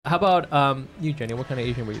How about you, Jenny? What kind of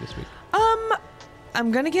Asian were you this week?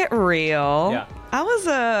 I'm gonna get real. Yeah. I was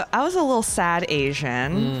a little sad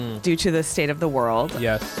Asian due to the state of the world.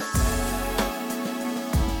 Yes.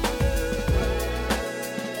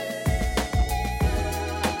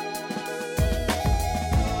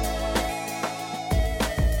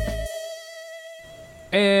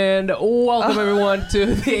 And welcome everyone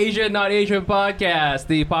to the Asian Not Asian podcast,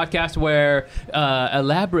 the podcast where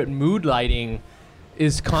elaborate mood lighting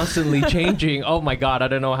is constantly changing. Oh my God, I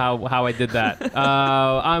don't know how I did that.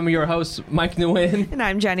 I'm your host, Mike Nguyen. And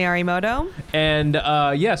I'm Jenny Arimoto. And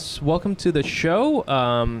yes, welcome to the show.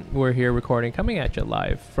 We're here recording, coming at you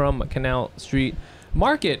live from Canal Street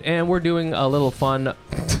Market, and we're doing a little fun.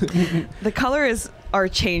 The colors are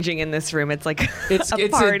changing in this room. It's like a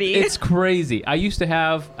party. It's crazy. I used to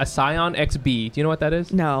have a Scion XB. Do you know what that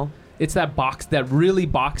is? No. It's that really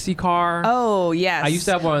boxy car. Oh, yes. I used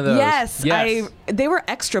to have one of those. Yes. They were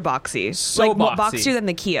extra boxy. So like boxy. Boxier than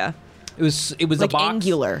the Kia. It was like a box.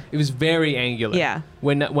 angular. It was very angular. Yeah.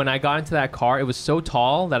 When I got into that car, it was so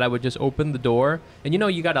tall that I would just open the door, and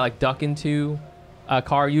you got to like duck into a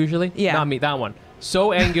car usually. Yeah. Not me, that one.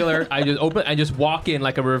 So angular, I just walk in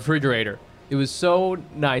like a refrigerator. It was so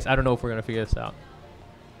nice. I don't know if we're gonna figure this out.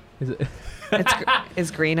 Is it?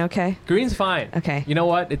 Is green okay? Green's fine. Okay. You know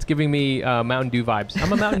what? It's giving me Mountain Dew vibes.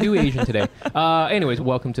 I'm a Mountain Dew Asian today. Anyways,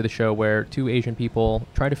 welcome to the show where two Asian people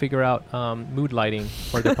try to figure out mood lighting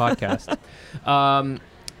for their podcast.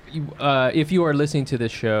 If you are listening to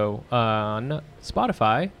this show on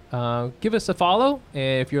Spotify, give us a follow.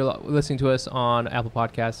 And if you're listening to us on Apple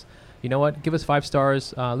Podcasts, you know what? Give us 5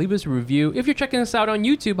 stars. Leave us a review. If you're checking us out on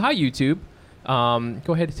YouTube, hi YouTube.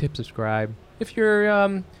 Go ahead and hit subscribe. If you're,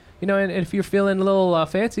 and if you're feeling a little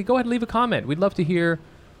fancy, go ahead and leave a comment. We'd love to hear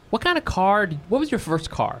what kind of car. What was your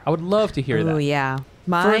first car? I would love to hear that. Oh yeah,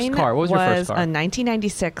 mine first car. What was your first car? A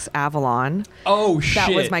 1996 Avalon. Oh shit!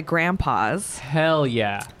 That was my grandpa's. Hell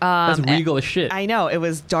yeah! That's regal as shit. I know, it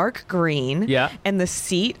was dark green. Yeah. And the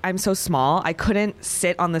seat, I'm so small, I couldn't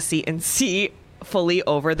sit on the seat and see fully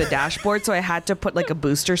over the dashboard, so I had to put like a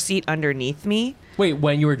booster seat underneath me. Wait,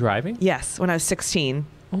 when you were driving? Yes, when I was 16.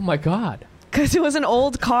 Oh my God. Because it was an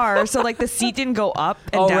old car, so like the seat didn't go up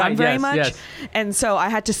and down very much. Yes. And so I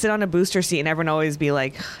had to sit on a booster seat, and everyone would always be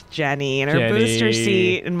like, Jenny and her booster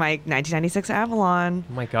seat in my 1996 Avalon.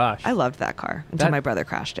 Oh my gosh. I loved that car until my brother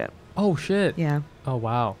crashed it. Oh shit. Yeah. Oh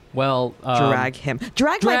wow. Well, drag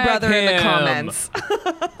my brother in the comments.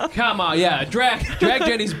 Come on, yeah. Drag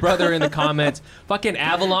Jenny's brother in the comments. Fucking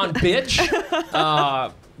Avalon, bitch.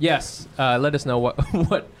 Yes. Let us know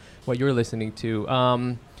what you're listening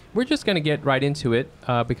to. We're just gonna get right into it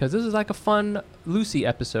because this is like a fun Lucy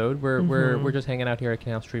episode. We're just hanging out here at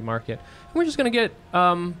Canal Street Market. And we're just gonna get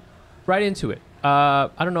right into it. I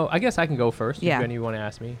don't know. I guess I can go first. Yeah. If any of you want to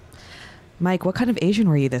ask me. Mike, what kind of Asian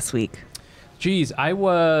were you this week? Geez, I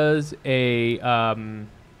was a. I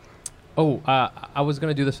was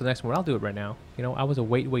gonna do this for the next one. I'll do it right now. I was a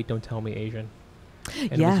wait, don't tell me Asian,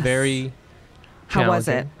 and it was very. How was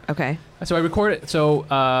it? Okay. So I recorded. So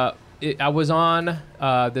I was on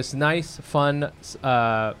this nice, fun.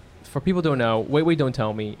 For people who don't know, Wait, Don't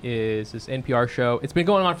Tell Me is this NPR show. It's been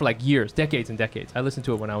going on for like years, decades and decades. I listened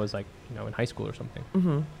to it when I was like, in high school or something.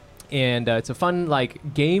 Mm-hmm. And it's a fun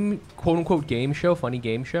like game, quote unquote game show, funny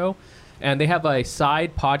game show. And they have a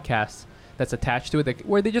side podcast that's attached to it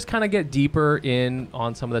where they just kind of get deeper in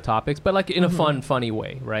on some of the topics, but like in a fun, funny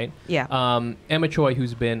way, right? Yeah. Emma Choi, who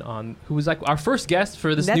was like our first guest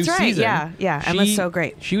for this new season. Yeah. Emma's so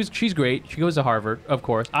great. She's great. She goes to Harvard, of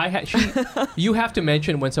course. You have to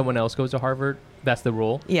mention when someone else goes to Harvard. That's the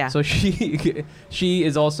rule. Yeah. So she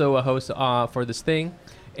is also a host for this thing,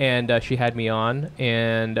 and she had me on,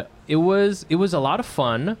 and it was a lot of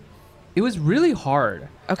fun. It was really hard.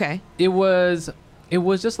 Okay. It was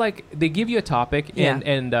just like they give you a topic,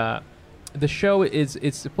 and the show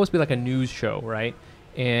it's supposed to be like a news show, right?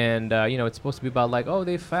 And it's supposed to be about like,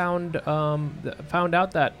 they found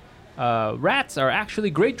out that rats are actually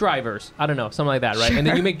great drivers. I don't know, something like that, right? Sure. And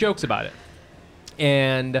then you make jokes about it.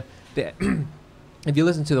 And if you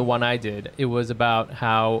listen to the one I did, it was about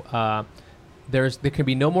how there can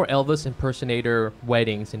be no more Elvis impersonator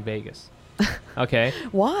weddings in Vegas. Okay.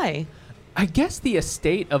 Why? I guess the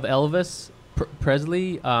estate of Elvis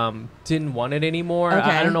Presley didn't want it anymore. Okay.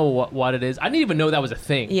 I don't know what it is. I didn't even know that was a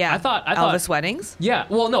thing. Yeah. I thought Elvis weddings? Yeah.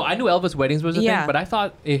 Well, no, I knew Elvis weddings was a thing, but I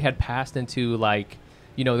thought it had passed into like,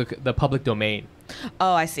 the public domain.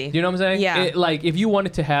 Oh, I see. You know what I'm saying? Yeah. Like, if you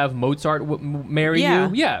wanted to have Mozart marry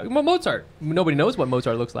you, well, Mozart. Nobody knows what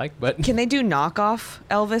Mozart looks like, but... Can they do knockoff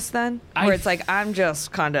Elvis then? Where it's like, I'm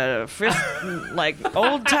just kind of like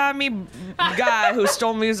old-timey guy who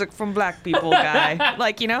stole music from black people guy.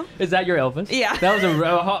 Like, you know? Is that your Elvis? Yeah. That was a...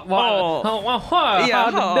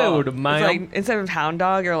 dude, man. It's like, instead of hound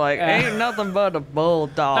dog, you're like, ain't nothing but a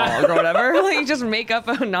bulldog or whatever. Like, you just make up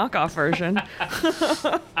a knockoff version.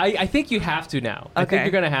 I think you have to now. Okay. I think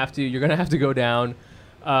you're gonna have to. You're gonna have to go down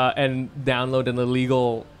and download an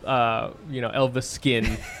illegal, Elvis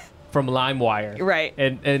skin from LimeWire, right?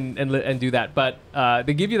 And do that. But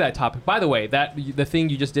they give you that topic. By the way, the thing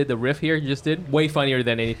you just did, the riff here you just did, way funnier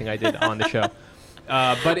than anything I did on the show.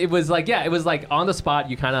 But it was like, it was like on the spot.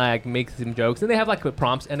 You kind of like make some jokes, and they have like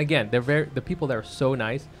prompts. And again, the people there are so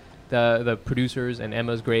nice. The producers and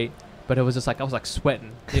Emma's great. But it was just like, I was like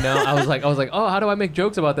sweating, you know? I was like, oh, how do I make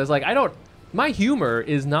jokes about this? Like, my humor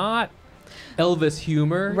is not Elvis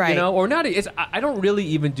humor, right? You know, or not. I don't really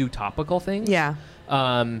even do topical things. Yeah.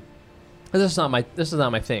 This is not my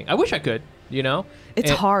thing. I wish I could, you know?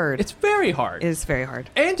 It's hard. It's very hard. It is very hard.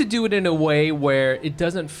 And to do it in a way where it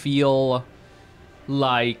doesn't feel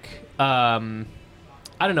like, I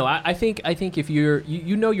don't know. I think if you're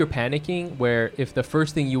panicking, where if the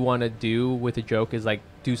first thing you want to do with a joke is like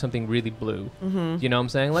do something really blue, you know what I'm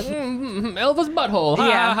saying? Like Elvis butthole,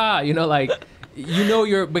 ha ha ha. You know, like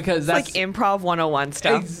you're because that's like improv 101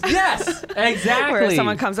 stuff. Yes, exactly. Where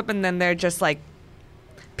someone comes up and then they're just like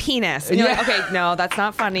penis, and you're like, okay, no, that's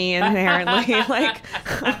not funny inherently. Like.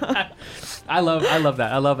 I love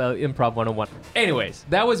that. I love Improv 101. Anyways,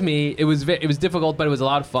 that was me. It was difficult, but it was a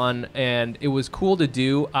lot of fun, and it was cool to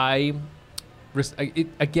do.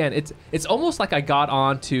 It's almost like I got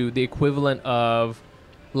on to the equivalent of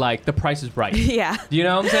like The Price is Right. Yeah. Do you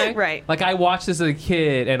know what I'm saying? Right. Like I watched this as a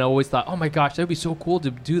kid and I always thought, oh my gosh, that would be so cool to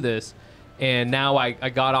do this. And now I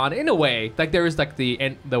got on in a way. Like there was like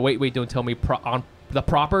the Wait, Don't Tell Me on the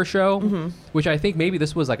proper show, which I think maybe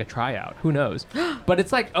this was like a tryout. Who knows? But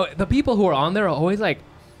it's like the people who are on there are always like,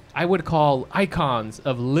 I would call icons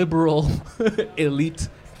of liberal elite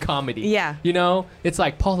comedy. Yeah. You know? It's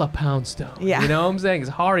like Paula Poundstone. Yeah. You know what I'm saying? It's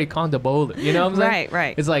Hari Kondabolu. You know what I'm saying?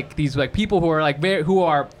 Right. It's like these like people who are like who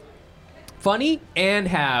are funny and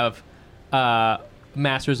have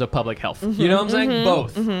masters of public health. You know what I'm saying?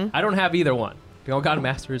 Both. I don't have either one. I don't got a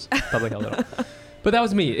master's of public health at all. But that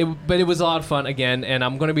was me. But it was a lot of fun again, and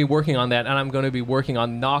I'm going to be working on that, and I'm going to be working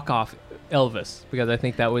on knockoff Elvis because I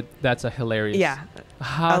think that's a hilarious. Yeah.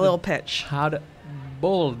 A little pitch. How to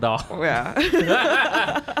bulldog. Yeah.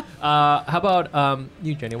 How about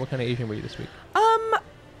you, Jenny? What kind of Asian were you this week?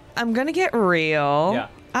 I'm gonna get real. Yeah.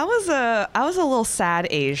 I was a little sad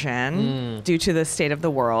Asian due to the state of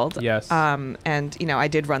the world. Yes. And I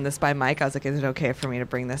did run this by Mike. I was like, is it okay for me to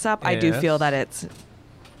bring this up? Yes. I do feel that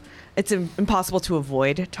it's impossible to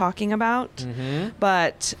avoid talking about.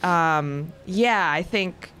 But I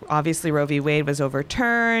think obviously Roe v. Wade was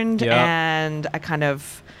overturned, and I kind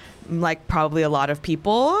of, like probably a lot of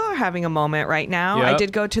people, are having a moment right now. Yep. I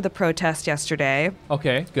did go to the protest yesterday.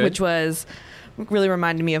 Okay, good. Which was really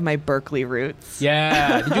reminded me of my Berkeley roots.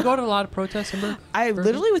 Yeah. Did you go to a lot of protests in Berkeley? I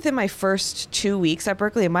literally, within my first 2 weeks at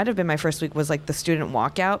Berkeley, it might have been my first week, was like the student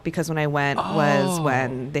walkout, because when I went was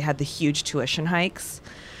when they had the huge tuition hikes.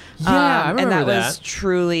 Yeah, I remember and that was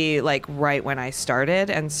truly like right when I started.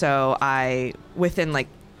 And so within like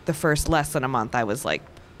the first less than a month, I was like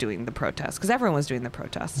doing the protest because everyone was doing the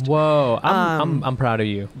protest. Whoa. I'm proud of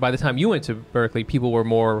you. By the time you went to Berkeley, people were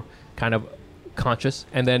more kind of conscious.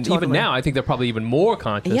 And then even now, I think they're probably even more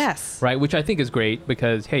conscious. Yes. Right? Which I think is great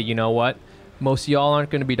because, hey, you know what? Most of y'all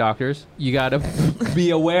aren't going to be doctors. You got to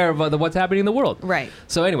be aware of what's happening in the world. Right.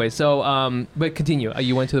 So anyway, but continue.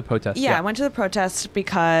 You went to the protest. Yeah, I went to the protest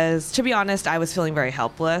because, to be honest, I was feeling very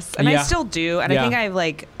helpless. And I still do. And I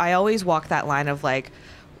think I always walk that line of like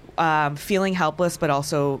feeling helpless, but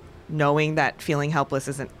also knowing that feeling helpless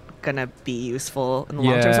isn't going to be useful in the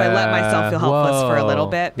long term. So I let myself feel helpless for a little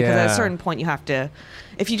bit because at a certain point you have to,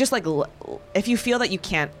 if you just like, if you feel that you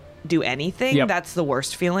can't do anything, that's the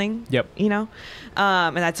worst feeling. You know?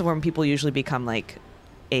 And that's when people usually become like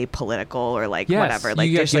apolitical or like whatever.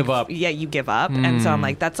 Like you give up. Yeah, you give up. And so I'm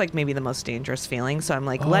like, that's like maybe the most dangerous feeling. So I'm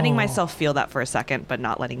like letting myself feel that for a second, but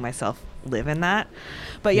not letting myself live in that.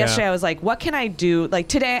 But yesterday I was like, what can I do? Like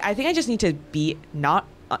today, I think I just need to be not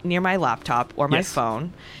near my laptop or my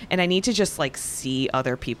phone. And I need to just like see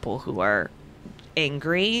other people who are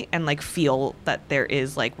angry and like feel that there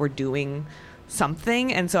is like, we're doing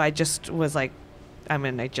something. And so I just was like, I'm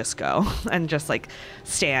gonna just go and just like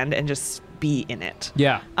stand and just be in it.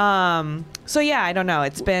 Yeah. So yeah, I don't know.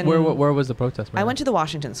 It's been... Where was the protest? I went to the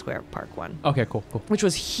Washington Square Park one. Okay, cool. Which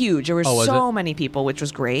was huge. There were so many people, which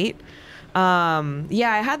was great.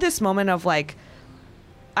 Yeah, I had this moment of like,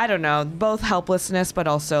 I don't know, both helplessness, but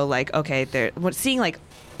also like, okay, seeing like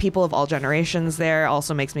people of all generations there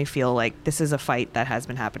also makes me feel like this is a fight that has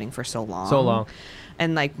been happening for so long.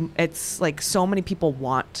 And like, it's like so many people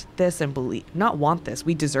want this and not want this.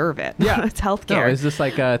 We deserve it. Yeah. It's healthcare. No, it's just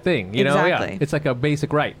like a thing, you know? Yeah. It's like a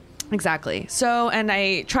basic right. Exactly. So, and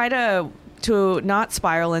I try to not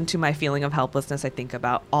spiral into my feeling of helplessness. I think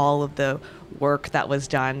about all of the work that was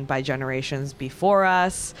done by generations before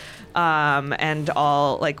us, and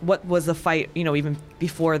all like what was the fight, you know, even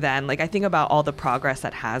before then. Like I think about all the progress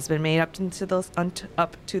that has been made up to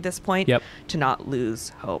this point. Yep. To not lose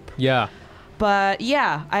hope. Yeah. But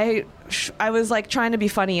yeah, I was like trying to be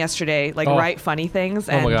funny yesterday, like write funny things,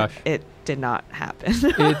 and my gosh. It did not happen.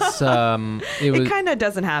 It's it kind of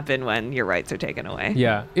doesn't happen when your rights are taken away.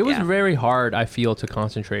 Yeah, it was very hard, I feel, to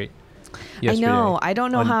concentrate yesterday. I know. I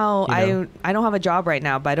don't know how. I don't have a job right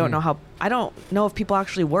now, but I don't know how. I don't know if people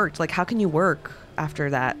actually worked. Like, how can you work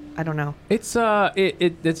after that? I don't know. It's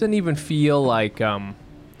it doesn't even feel like I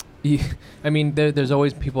mean, there's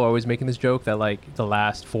always people are always making this joke that like the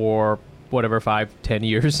last 5-10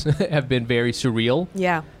 years have been very surreal.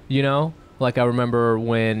 Yeah. You know, like I remember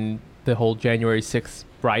when the whole January 6th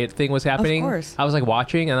riot thing was happening. Of course. I was like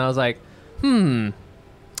watching and I was like,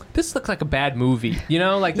 this looks like a bad movie. You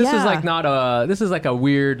know, like this is like this is like a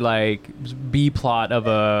weird like B plot of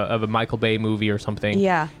a Michael Bay movie or something.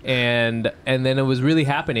 Yeah. And then it was really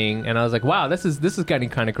happening and I was like, wow, this is getting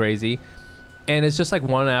kind of crazy. And it's just like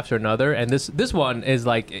one after another. And this one is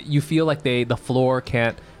like, you feel like the floor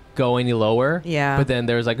can't go any lower. Yeah. But then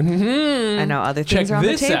there's like, I know other things are on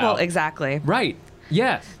the table. Out. Exactly. Right.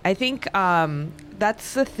 Yes. I think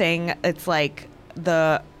that's the thing. It's like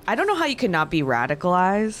I don't know how you could not be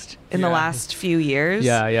radicalized in the last few years.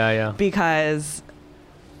 Yeah. Because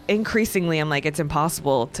increasingly I'm like, it's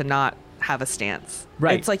impossible to not have a stance.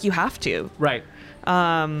 Right. It's like you have to. Right.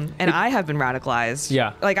 And I have been radicalized.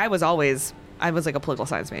 Yeah. Like I was like a political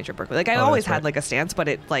science major at Berkeley. Like I always had like a stance, but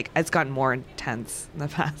it's gotten more intense in the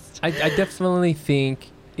past. I definitely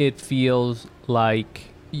think it feels like,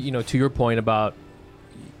 you know, to your point about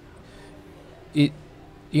it,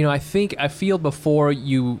 you know, I feel before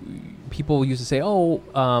people used to say, well,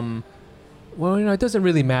 you know, it doesn't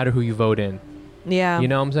really matter who you vote in. Yeah. You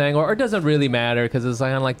know what I'm saying? Or it doesn't really matter because it's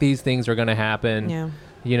kind of like these things are going to happen. Yeah.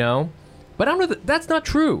 You know? But I don't know, that's not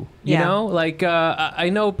true. You know? Like, I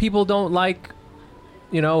know people don't like,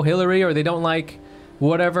 you know, Hillary or they don't like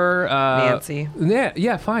whatever. Nancy.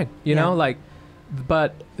 Yeah, fine. You know, like,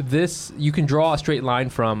 but you can draw a straight line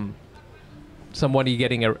from somebody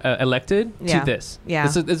getting elected to this. Yeah.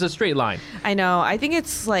 It's a straight line. I know. I think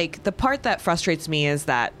it's like the part that frustrates me is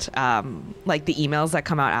that like the emails that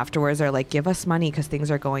come out afterwards are like, give us money because things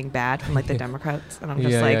are going bad from like the Democrats. And I'm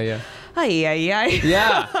just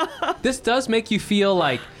Yeah. This does make you feel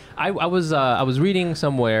like I was reading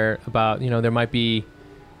somewhere about, you know, there might be,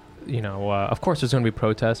 you know, of course there's going to be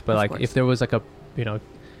protests, but like if there was like a, you know,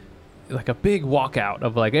 like a big walkout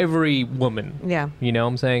of like every woman. Yeah. You know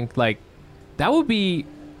what I'm saying? Like that would be,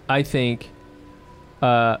 I think,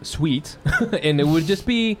 sweet. And it would just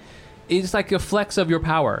be, it's like a flex of your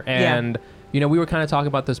power. And, you know, we were kind of talking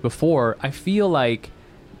about this before. I feel like,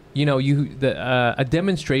 you know, a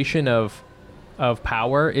demonstration of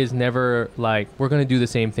power is never like, we're going to do the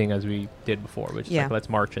same thing as we did before, which is like, let's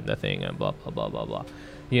march in the thing and blah, blah, blah, blah, blah.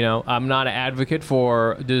 You know, I'm not an advocate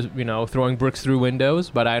for just, you know, throwing bricks through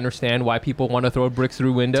windows, but I understand why people want to throw bricks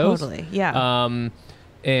through windows. Totally, yeah.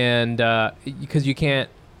 And because you can't,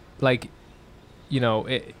 like, you know,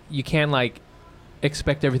 you can't, like,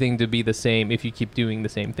 expect everything to be the same if you keep doing the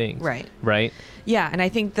same things. Right. Right? Yeah, and I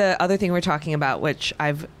think the other thing we're talking about, which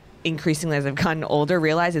I've increasingly as I've gotten older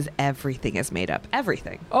realized, is everything is made up.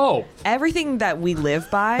 Everything. Oh. Everything that we live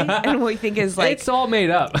by and we think is like... It's all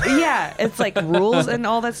made up. Yeah, it's like rules and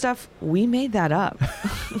all that stuff. We made that up.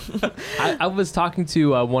 I was talking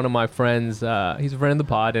to one of my friends. He's a friend of the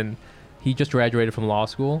pod, and he just graduated from law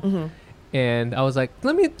school. Mm-hmm. And I was like,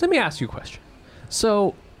 let me ask you a question.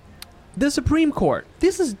 So the Supreme Court,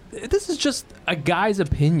 this is just a guy's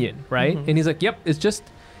opinion, right? Mm-hmm. And he's like, yep, it's just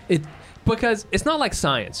it, because it's not like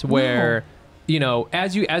science where you know,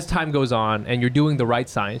 as time goes on and you're doing the right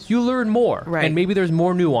science, you learn more, right? And maybe there's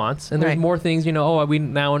more nuance and there's more things, you know, we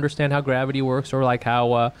now understand how gravity works, or like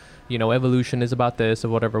how you know, evolution is about this or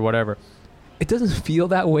whatever. It doesn't feel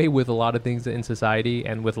that way with a lot of things in society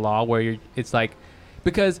and with law, where it's like,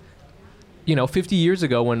 because, you know, 50 years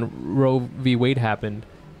ago when Roe v. Wade happened,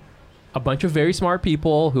 a bunch of very smart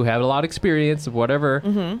people who have a lot of experience of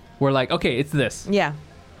whatever were like, okay, it's this. Yeah.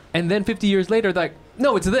 And then 50 years later, they're like,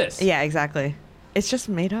 no, it's this. Yeah, exactly. It's just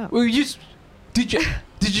made up. Well, did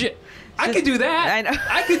you I could do that. I know.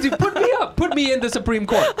 I could do, put me up, put me in the Supreme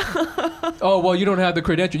Court. Oh, well, you don't have the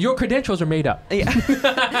credentials. Your credentials are made up.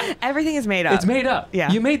 Yeah. Everything is made up. It's made up.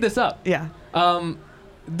 Yeah. You made this up. Yeah.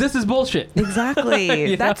 This is bullshit.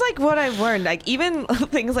 Exactly. You That's know? like what I've learned. Like even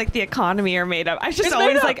things like the economy are made up. I just It's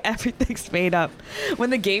always made up. like everything's made up.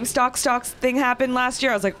 When the GameStop stocks thing happened last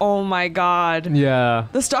year, I was like, oh my God. Yeah.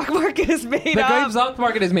 The stock market is made The up. stock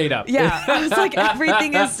market is made up. Yeah. I was like,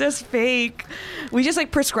 everything is just fake. We just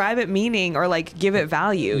like prescribe it meaning or like give it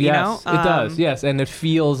value, you know? Yes, it does. Yes. And it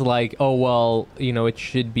feels like, oh, well, you know, it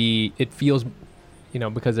feels, you know,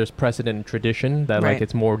 because there's precedent and tradition that Right. like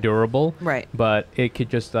it's more durable. Right. But it could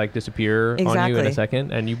just like disappear on you in Exactly. a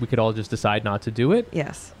second, and we could all just decide not to do it.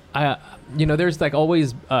 Yes. You know, there's like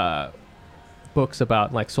always books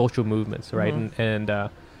about like social movements, right? And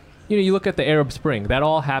you know, you look at the Arab Spring. That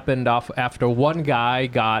all happened after one guy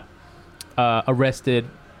got arrested,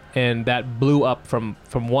 and that blew up from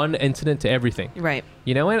one incident to everything. Right.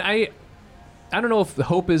 You know, and I don't know if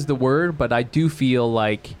hope is the word, but I do feel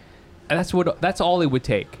like that's all it would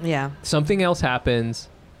take. Yeah. Something else happens,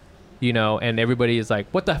 you know, and everybody is like,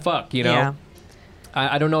 what the fuck, you know? Yeah.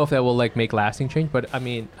 I don't know if that will like make lasting change, but I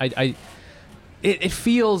mean, it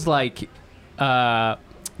feels like the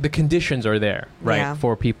conditions are there, right? Yeah.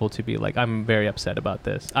 For people to be like, I'm very upset about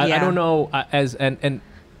this. I Yeah. don't know, and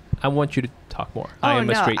I want you to talk more. I am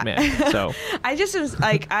a straight man, so. I just was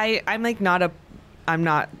like, I'm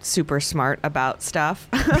not super smart about stuff.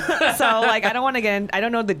 So like, I don't want to get in, I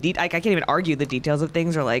don't know like, I can't even argue the details of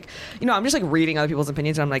things or like, you know, I'm just like reading other people's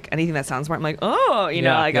opinions and I'm like, anything that sounds smart, I'm like, oh, you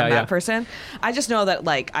know, like I'm that person. I just know that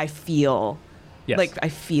like, I feel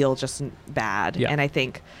just bad. Yeah. And I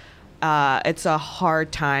think, it's a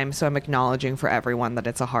hard time. So I'm acknowledging for everyone that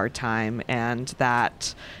it's a hard time and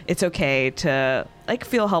that it's okay to like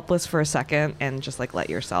feel helpless for a second and just like let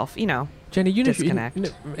yourself, you know, Jenny, disconnect.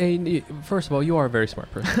 First of all, you are a very smart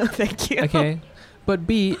person. Thank you. Okay. But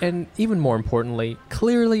B, and even more importantly,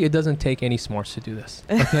 clearly it doesn't take any smarts to do this.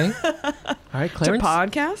 Okay? All right, Clarence? To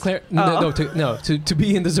podcast? No, to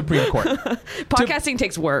be in the Supreme Court. Podcasting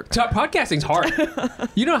takes work. Podcasting's hard.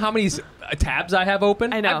 You know how many tabs I have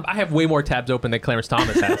open? I know. I have way more tabs open than Clarence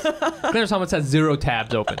Thomas has. Clarence Thomas has 0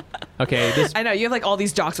 tabs open. Okay? I know. You have like all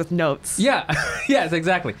these docs with notes. Yeah. Yes,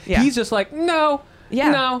 exactly. Yeah. He's just like, no.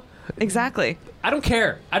 Yeah. No. Exactly. I don't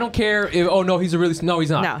care. If, oh, no, he's no, he's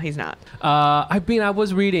not. No, he's not. I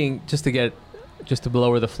was reading just to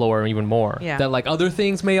lower the floor even more. Yeah. That like other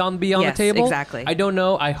things may be on Yes, the table. exactly. I don't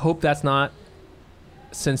know. I hope that's not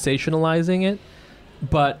sensationalizing it.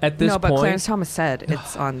 But at this point, Clarence Thomas said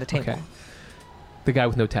it's on the table. Okay. The guy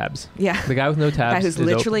with no tabs. Yeah. The guy with no tabs. Guy who's is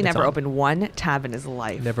literally it's never on. opened one tab in his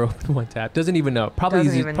life. Never opened one tab. Doesn't even know. Probably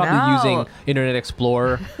Doesn't he's even probably know. using Internet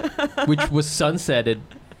Explorer, which was sunsetted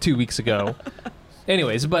 2 weeks ago.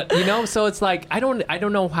 Anyways, but you know, so it's like I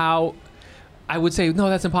don't know how I would say no,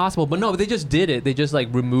 that's impossible. But no, they just did it. They just like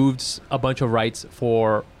removed a bunch of rights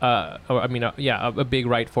for a big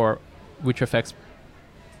right for which affects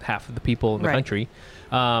half of the people in the Right. country.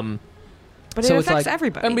 But so it it's affects like,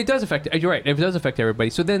 everybody. I mean, it does affect. You're right. It does affect everybody.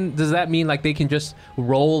 So then, does that mean like they can just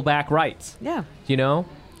roll back rights? Yeah. You know.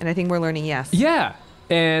 And I think we're learning yes. Yeah.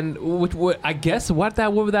 And I guess what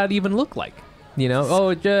would that even look like? You know.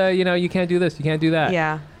 You know, you can't do this. You can't do that.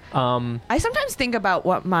 Yeah. I sometimes think about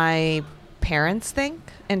what my parents think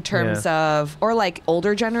in terms of, or like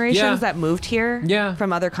older generations that moved here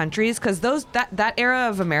from other countries, because that era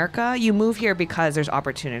of America, you move here because there's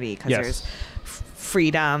opportunity, because there's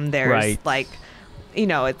freedom, there's like, you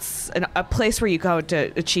know, it's a place where you go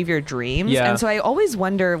to achieve your dreams. And so I always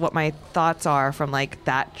wonder what my thoughts are from like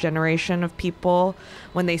that generation of people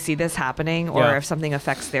when they see this happening, or if something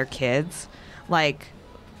affects their kids. Like,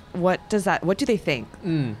 what do they think?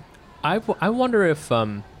 I wonder if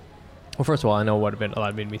well, first of all, I know what a lot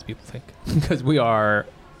of Vietnamese people think, because we are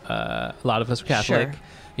a lot of us are Catholic. Sure.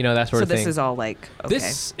 You know, that sort of thing. So this is all like, okay.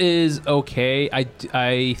 This is okay.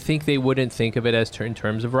 I think they wouldn't think of it as in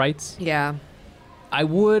terms of rights. Yeah. I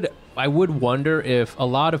would wonder if a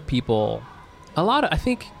lot of people, I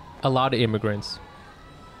think a lot of immigrants,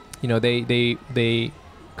 you know, they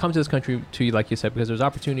come to this country to, like you said, because there's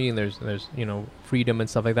opportunity and there's you know, freedom and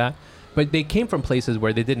stuff like that. But they came from places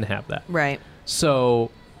where they didn't have that. Right.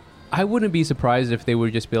 So I wouldn't be surprised if they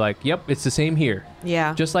would just be like, yep, it's the same here.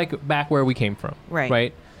 Yeah. Just like back where we came from. Right.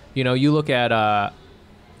 Right. You know, you look at,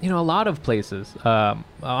 you know, a lot of places. I'm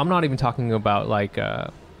not even talking about like,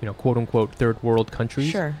 you know, quote unquote third world countries.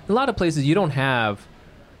 Sure. A lot of places you don't have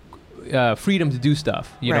freedom to do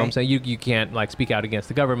stuff. You know what I'm saying? You can't like speak out against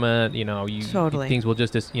the government. You know, things will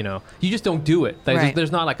just you know, you just don't do it. Like,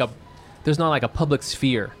 there's not like a public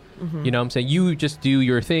sphere. You know what I'm saying? You just do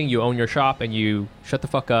your thing. You own your shop and you shut the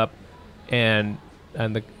fuck up, and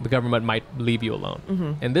the government might leave you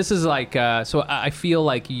alone. And this is like, so I feel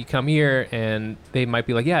like you come here and they might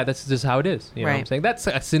be like, yeah, this is just how it is. You know what I'm saying? That's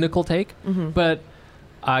a cynical take, but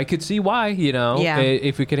I could see why, you know,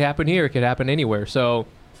 if it could happen here, it could happen anywhere. So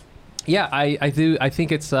yeah, I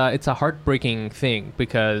think it's a heartbreaking thing,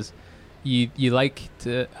 because you like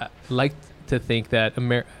to think that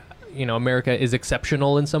America is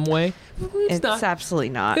exceptional in some way. It's not. Absolutely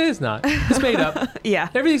not. It is not. It's made up. Yeah.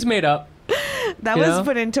 Everything's made up. That was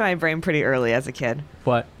put into my brain pretty early as a kid.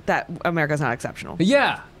 What? That America's not exceptional.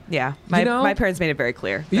 Yeah. Yeah. My parents made it very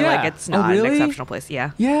clear. They're like, it's not an exceptional place.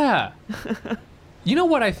 Yeah. Yeah. You know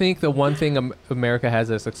what I think the one thing America has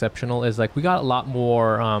that's exceptional is, like, we got a lot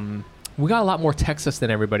more Texas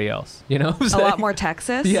than everybody else. You know? A lot more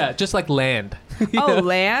Texas? Yeah, just like land.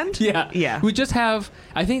 Land? Yeah. Yeah. We just have,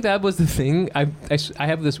 I think that was the thing. I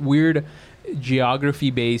have this weird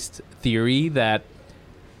geography-based theory that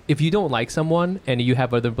if you don't like someone and you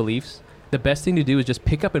have other beliefs, the best thing to do is just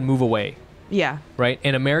pick up and move away. Yeah. Right?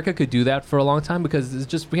 And America could do that for a long time because it's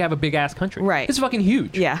just, we have a big ass country. Right. It's fucking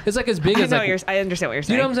huge. Yeah. It's like as big as like, I understand what you're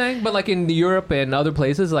saying. You know what I'm saying? But like in Europe and other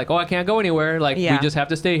places, like, oh, I can't go anywhere. Like, we just have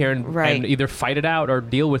to stay here and either fight it out or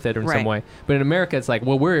deal with it in some way. But in America, it's like,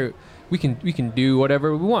 well, we can do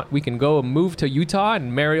whatever we want. We can go and move to Utah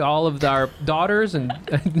and marry all of our daughters and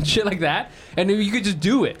shit like that. And you could just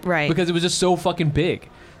do it. Right. Because it was just so fucking big.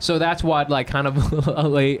 So that's what like kind of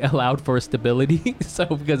allowed for stability. So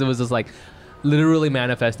because it was just like literally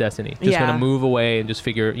manifest destiny. Just gonna move away and just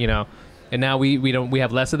figure, you know. And now we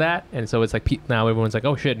have less of that, and so it's like now everyone's like,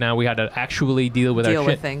 oh shit, now we had to actually deal with our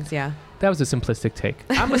shit. Things. Yeah. That was a simplistic take.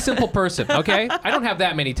 I'm a simple person, okay? I don't have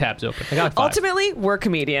that many tabs open. I got 5. Ultimately, we're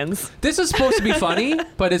comedians. This is supposed to be funny,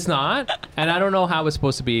 but it's not, and I don't know how it's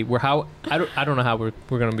supposed to be. I don't know how we're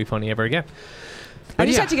gonna be funny ever again. I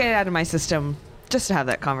just had to get it out of my system. Just to have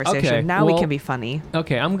that conversation. Okay, now we can be funny.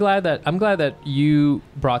 Okay, I'm glad that you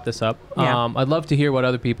brought this up. Yeah. I'd love to hear what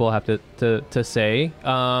other people have to say.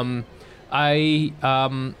 I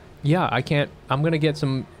can't. I'm gonna get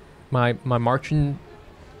my marching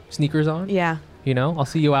sneakers on. Yeah. You know, I'll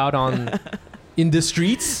see you out in the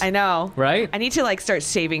streets. I know. Right? I need to like start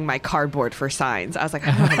saving my cardboard for signs. I was like,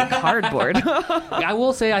 I don't have any cardboard. I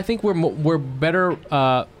will say, I think we're better.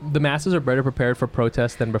 The masses are better prepared for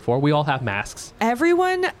protests than before. We all have masks.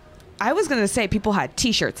 Everyone. I was going to say people had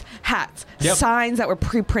T-shirts, hats, signs that were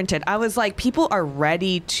pre-printed. I was like, people are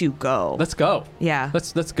ready to go. Let's go. Yeah.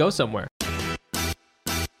 Let's go somewhere.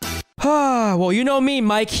 Well, you know me,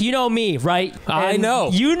 Mike. You know me, right? I know.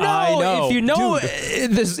 You know. I know. If you know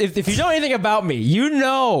this, if you know anything about me, you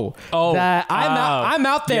know that I'm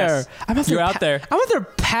out there. Yes. You're out there. I'm out there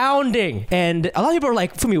pounding, and a lot of people are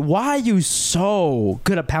like, "Footie, why are you so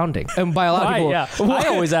good at pounding?" And by a lot of people, I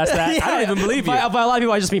always ask that. I don't even believe you. By a lot of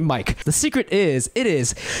people, I just mean Mike. The secret is, it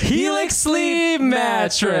is Helix Sleep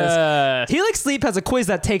Mattress. Helix Sleep has a quiz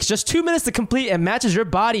that takes just 2 minutes to complete and matches your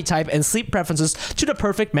body type and sleep preferences to the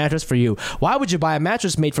perfect mattress for you. Why would you buy a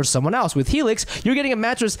mattress made for someone else? With Helix, you're getting a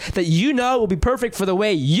mattress that you know will be perfect for the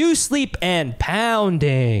way you sleep and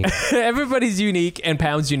pounding. Everybody's unique and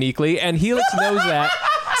pounds uniquely, and Helix knows that.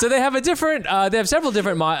 So they have they have several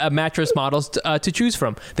different mattress models to choose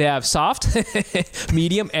from. They have soft,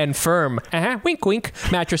 medium, and firm. Wink, wink.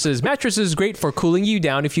 Mattresses. Mattresses great for cooling you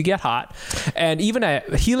down if you get hot, and even a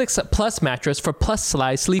Helix Plus mattress for plus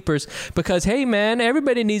size sleepers. Because hey, man,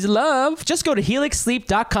 everybody needs love. Just go to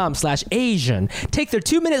helixsleep.com/Asian. Take their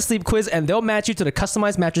 2-minute sleep quiz, and they'll match you to the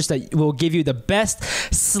customized mattress that will give you the best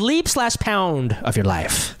sleep/pound of your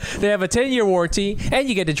life. They have a 10-year warranty, and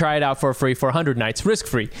you get to try it out for free for 100 nights,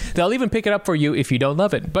 risk-free. They'll even pick it up for you if you don't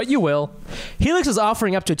love it, but you will. Helix is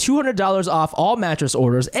offering up to $200 off all mattress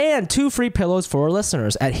orders and 2 free pillows for our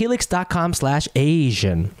listeners at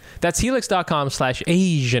helix.com/Asian. That's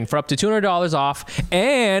helix.com/Asian for up to $200 off.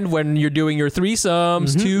 And when you're doing your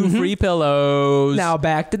threesomes, 2 free pillows. Now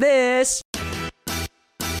back to this.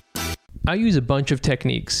 I use a bunch of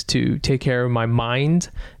techniques to take care of my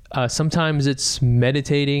mind. Sometimes it's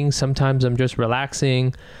meditating. Sometimes I'm just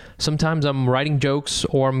relaxing. Sometimes I'm writing jokes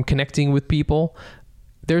or I'm connecting with people.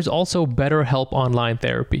 There's also BetterHelp online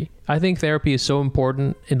therapy. I think therapy is so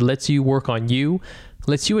important. It lets you work on you,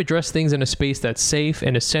 lets you address things in a space that's safe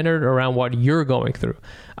and is centered around what you're going through.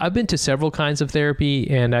 I've been to several kinds of therapy,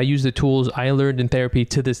 and I use the tools I learned in therapy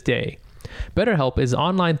to this day. BetterHelp is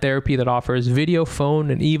online therapy that offers video,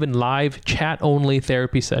 phone, and even live chat-only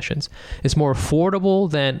therapy sessions. It's more affordable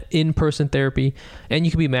than in-person therapy, and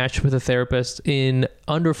you can be matched with a therapist in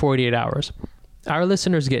under 48 hours. Our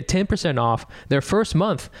listeners get 10% off their first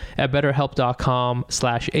month at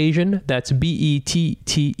betterhelp.com/Asian. That's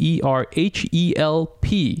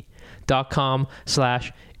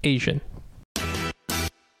BETTERHELP.com/Asian.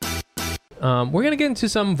 We're going to get into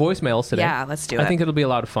some voicemails today. Yeah, let's do it. I think it'll be a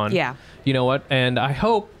lot of fun. Yeah. You know what? And I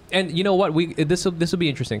hope, and you know what? This will be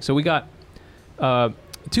interesting. So we got 2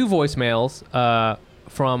 voicemails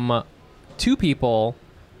from 2 people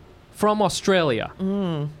from Australia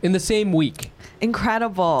in the same week.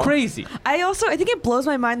 Incredible. Crazy. I think it blows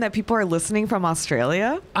my mind that people are listening from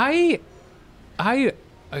Australia. I'm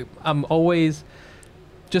always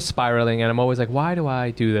just spiraling, and I'm always like, why do I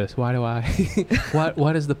do this? Why do I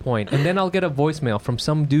what is the point? And then I'll get a voicemail from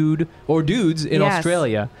some dude or dudes in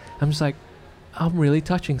Australia. I'm just like, I'm really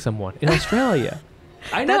touching someone in Australia.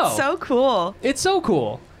 I know. That's so cool. It's so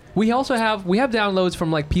cool. We have downloads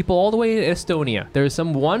from like people all the way in Estonia. There's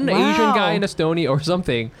Asian guy in Estonia or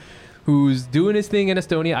something who's doing his thing in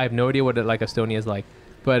Estonia. I have no idea what Estonia is like.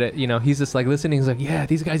 But, he's just like listening. He's like, yeah,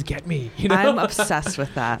 these guys get me. I'm obsessed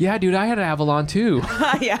with that. Yeah, dude, I had an Avalon too.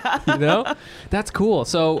 Yeah. That's cool.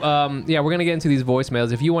 So, we're going to get into these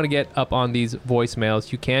voicemails. If you want to get up on these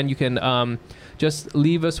voicemails, you can. You can just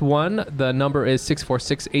leave us one. The number is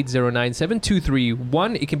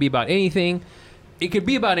 646-809-7231. It can be about anything. It could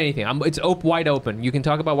be about anything. It's wide open. You can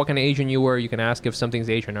talk about what kind of Asian you were. You can ask if something's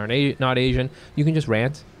Asian or not Asian. You can just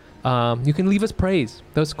rant. You can leave us praise.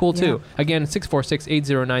 That's cool too. Yeah. Again,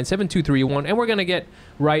 646-809-7231, and we're gonna get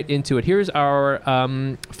right into it. Here's our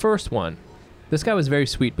first one. This guy was very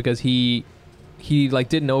sweet because he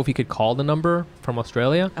didn't know if he could call the number from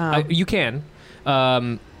Australia. You can,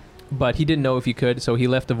 but he didn't know if you could, so he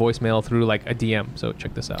left a voicemail through like a DM. So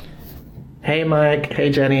check this out. Hey Mike,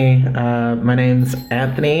 hey Jenny. My name's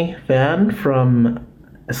Anthony Van from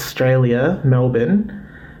Australia, Melbourne.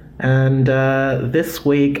 And this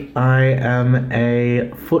week I am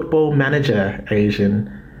a football manager Asian.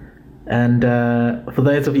 And for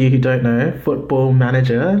those of you who don't know, football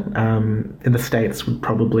manager in the States would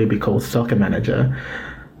probably be called soccer manager,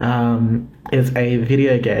 is a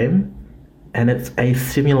video game, and it's a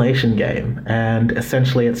simulation game. And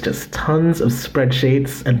essentially it's just tons of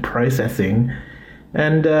spreadsheets and processing.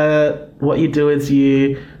 And what you do is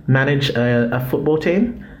you manage a football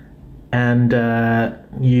team, and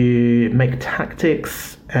you make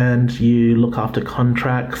tactics, and you look after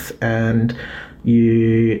contracts, and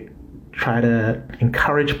you try to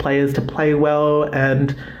encourage players to play well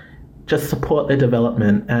and just support their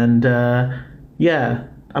development. And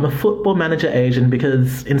I'm a football manager Asian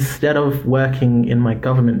because instead of working in my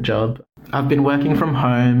government job, I've been working from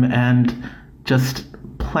home and just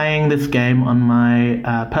playing this game on my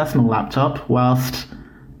personal laptop whilst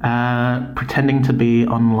pretending to be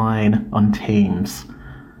online on Teams.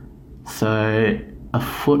 So, a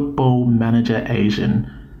football manager Asian.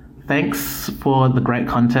 Thanks for the great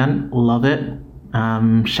content. Love it.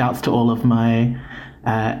 Shouts to all of my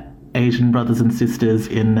Asian brothers and sisters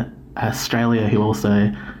in Australia who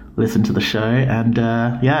also listen to the show. And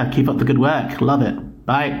keep up the good work. Love it.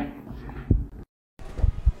 Bye.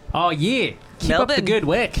 Oh, yeah. Keep up the good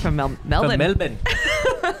work. From Melbourne. From Melbourne.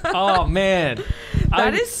 Oh, man.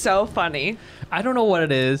 That is so funny. I don't know what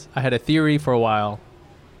it is. I had a theory for a while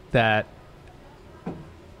that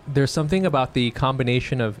there's something about the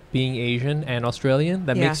combination of being Asian and Australian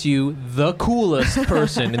that makes you the coolest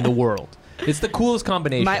person in the world. It's the coolest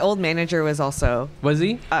combination. My old manager was also... Was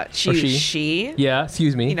he? She? Yeah,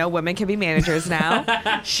 excuse me. Women can be managers now.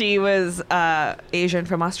 She was Asian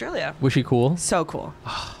from Australia. Was she cool? So cool.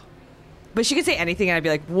 But she could say anything and I'd be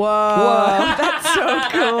like, whoa. That's so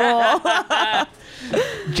cool.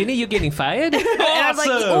 Jenny, you're getting fired? And I'm like,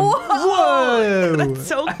 whoa. That's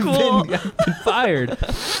so cool. I've been fired.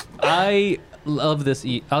 I love this.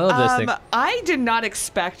 I love this thing. I did not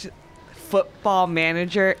expect football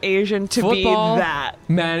manager Asian to be that.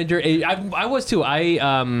 Manager Asian. I was too.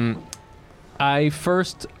 I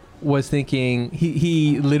first was thinking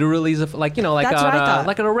he literally is like on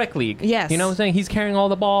a rec league. Yes. You know what I'm saying? He's carrying all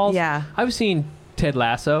the balls. Yeah. I've seen Ted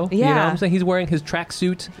Lasso. Yeah. You know what I'm saying? He's wearing his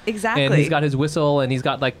tracksuit. Exactly. And he's got his whistle, and he's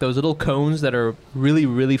got like those little cones that are really,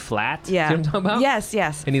 really flat. Yeah. See what I'm talking about? Yes.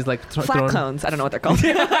 And he's like flat cones. I don't know what they're called.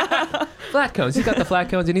 Flat cones. He's got the flat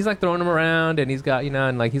cones, and he's like throwing them around, and he's got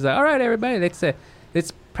and like he's like, all right, everybody, let's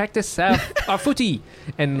practice our footie,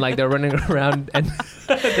 and like they're running around. And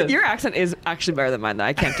your accent is actually better than mine, though.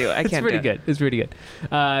 I can't do it. It's pretty good.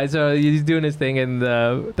 So he's doing his thing, and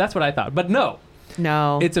that's what I thought. But no,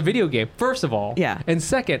 No. It's a video game, first of all. Yeah. And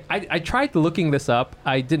second, I tried looking this up.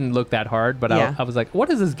 I didn't look that hard, but I was like, what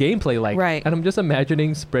is this gameplay like? Right. And I'm just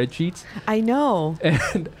imagining spreadsheets. I know.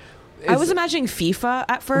 And I was imagining FIFA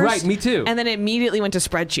at first. Right, me too. And then it immediately went to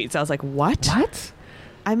spreadsheets. I was like, what? What?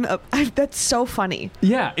 That's so funny.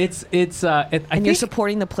 Yeah, I think you're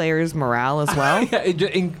supporting the players' morale as well. Yeah,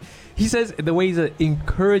 he says the way he's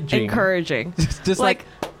encouraging. Just like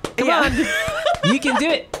come on, you can do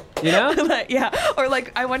it. You know? Yeah. Or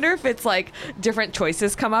like, I wonder if it's like different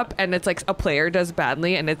choices come up and it's like a player does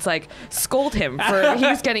badly and it's like scold him for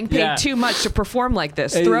he's getting paid too much to perform like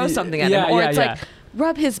this. Throw something at him. Or it's like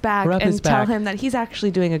rub his back and tell him that he's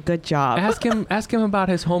actually doing a good job. Ask him about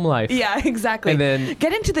his home life. Yeah, exactly. And then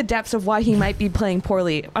get into the depths of why he might be playing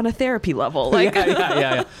poorly on a therapy level. Like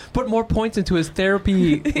yeah. Put more points into his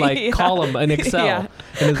therapy column in Excel. Yeah.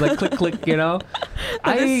 And it's like click, you know.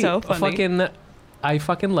 That is so funny. I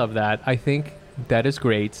fucking love that. I think that is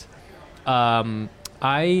great. Do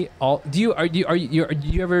you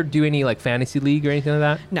ever do any like fantasy league or anything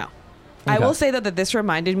like that? No. Okay. I will say that this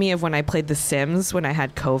reminded me of when I played The Sims when I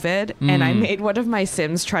had COVID and I made one of my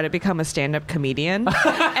Sims try to become a stand-up comedian.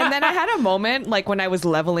 And then I had a moment like when I was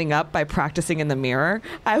leveling up by practicing in the mirror.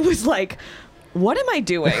 I was like, what am I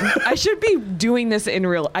doing? I should be doing this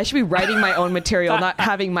I should be writing my own material, not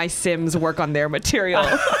having my Sims work on their material.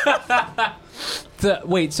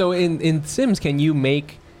 Wait, so in Sims, how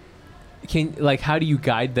do you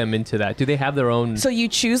guide them into that? Do they have their own? So you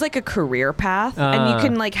choose like a career path and you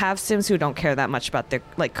can like have Sims who don't care that much about their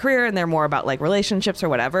like career and they're more about like relationships or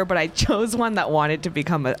whatever. But I chose one that wanted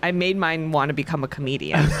to I made mine want to become a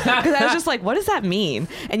comedian because I was just like, what does that mean?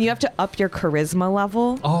 And you have to up your charisma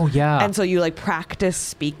level. Oh yeah. And so you like practice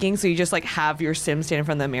speaking. So you just like have your Sim stand in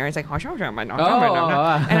front of the mirror. It's like, and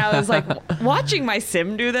I was like watching my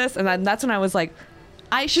Sim do this. And then that's when I was like,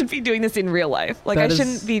 I should be doing this in real life. Like, I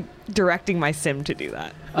shouldn't be directing my Sim to do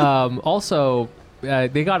that. Also,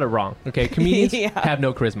 they got it wrong. Okay, comedians have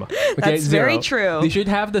no charisma. Okay, that's very true. They should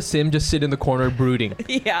have the Sim just sit in the corner brooding,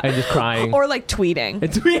 and just crying, or like tweeting,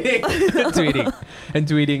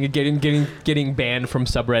 and getting banned from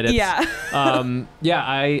subreddits. Yeah,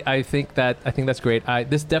 I think that's great.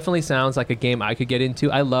 This definitely sounds like a game I could get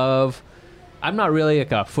into. I'm not really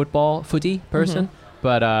like a footie person. Mm-hmm.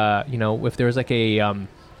 But, if there's like a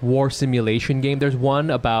war simulation game, there's one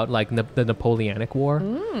about like the Napoleonic War.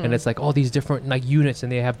 And it's like all these different like units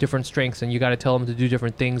and they have different strengths and you got to tell them to do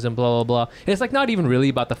different things and blah, blah, blah. And it's like not even really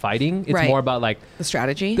about the fighting. It's more about like the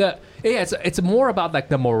strategy. It's more about like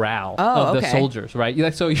the morale of the soldiers,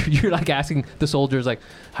 right? So you're like asking the soldiers like,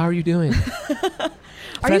 how are you doing?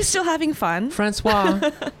 Are you still having fun?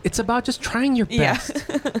 Francois, it's about just trying your best,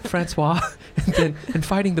 Francois, and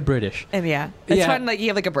fighting the British. And it's fun. Like you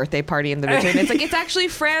have like a birthday party in the between. It's like it's actually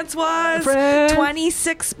Francois'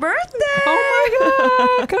 26th birthday.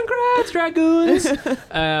 Oh my god! Congrats,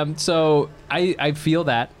 dragoons. So I feel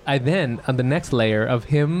that. I then on the next layer of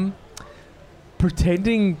him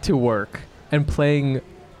pretending to work and playing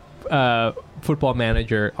Football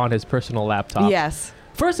Manager on his personal laptop. Yes.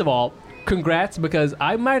 First of all, congrats, because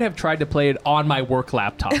I might have tried to play it on my work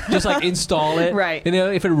laptop. Just like install it. Right.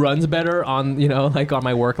 If it runs better on, like on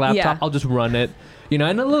my work laptop, I'll just run it. And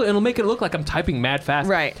it'll make it look like I'm typing mad fast.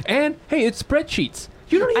 Right. And hey, it's spreadsheets.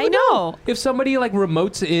 You don't even know. If somebody like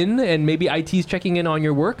remotes in and maybe IT's checking in on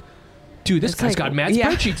your work, dude, this guy's got mad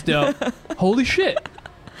spreadsheets though. Holy shit.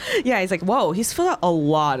 Yeah, he's like, whoa, he's filled out a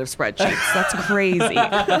lot of spreadsheets. That's crazy.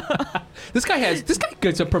 This guy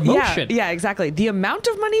gets a promotion. Yeah, exactly. The amount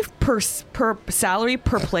of money per salary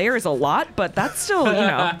per player is a lot, but that's still,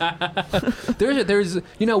 there's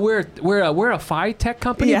we're a Phi tech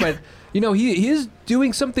company, but he is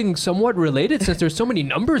doing something somewhat related since there's so many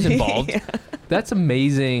numbers involved. That's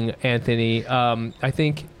amazing, Anthony. I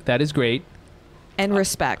think that is great. And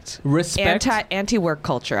respect. Anti-work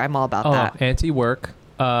culture. I'm all about that. Anti-work.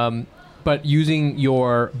 But using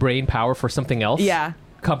your brain power for something else. Yeah.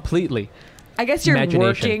 Completely. I guess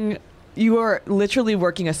you are literally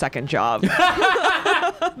working a second job.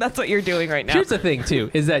 That's what you're doing right now. Here's the thing,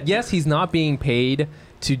 too, is that, yes, he's not being paid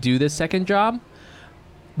to do this second job.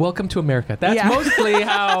 Welcome to America. That's mostly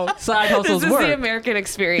how side hustles work. This is the American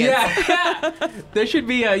experience. Yeah. There should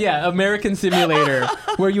be a American Simulator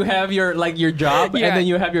where you have your job and then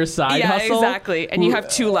you have your side hustle. Yeah, exactly. And you have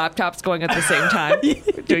two laptops going at the same time,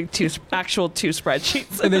 doing two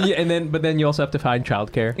spreadsheets. But then you also have to find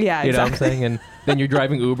childcare. Yeah, you know what I'm saying? And then you're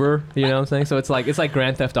driving Uber. You know what I'm saying? So it's like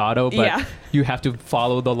Grand Theft Auto, but you have to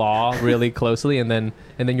follow the law really closely, and then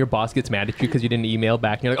your boss gets mad at you because you didn't email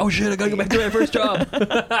back. And you're like, oh shit, I gotta go back to my first job.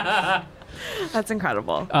 That's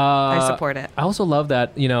incredible. I support it. I also love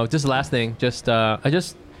that, just last thing,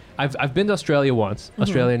 I've been to Australia once,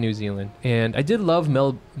 Australia and New Zealand, and I did love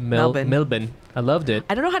Melbourne. I loved it.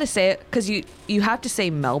 I don't know how to say it because you have to say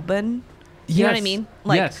Melbourne. You know what I mean?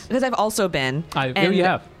 Yes. Because I've also been. There you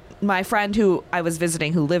have. My friend who I was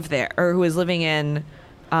visiting who lived there, or who was living in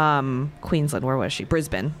Queensland. Where was she?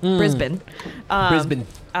 Brisbane. Brisbane.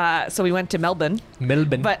 So we went to Melbourne.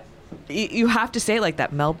 But you have to say it like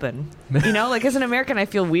that, Melbourne. As an American, I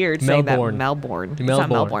feel weird saying that Melbourne. It's not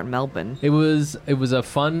Melbourne, Melbourne. It was a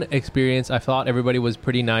fun experience. I thought everybody was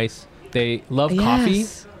pretty nice. They love coffee.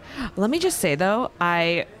 Let me just say, though,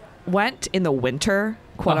 I went in the winter,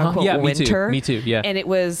 quote unquote winter. Me too, yeah. And it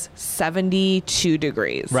was 72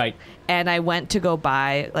 degrees. Right. And I went to go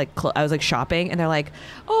buy, I was shopping, and they're like,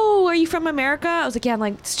 "Oh, are you from America?" I was like, "Yeah." I'm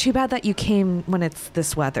like, "It's too bad that you came when it's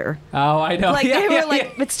this weather." Oh, I know. They were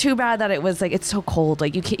like, "It's too bad that it was it's so cold.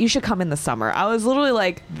 You should come in the summer." I was literally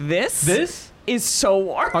like, "This is so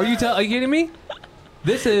warm." Are you kidding me?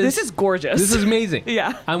 This is gorgeous. This is amazing.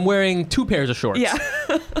 Yeah. I'm wearing 2 pairs of shorts. Yeah.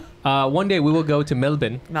 One day we will go to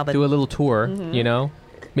Melbourne. Do a little tour,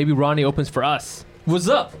 Maybe Ronnie opens for us. What's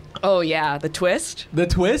up? Oh, yeah. The twist? The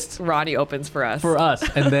twist? Ronnie opens for us.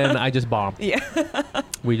 And then I just bomb. Yeah.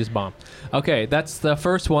 We just bomb. Okay, that's the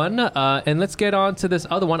first one. And let's get on to this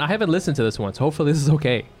other one. I haven't listened to this one, so hopefully this is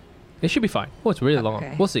okay. It should be fine. Oh, it's really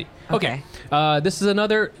long. We'll see. Okay. This is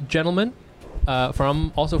another gentleman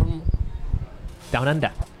from Down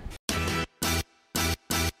Under.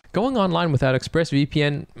 Going online without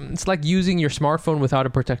ExpressVPN, it's like using your smartphone without a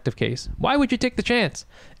protective case. Why would you take the chance?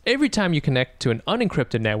 Every time you connect to an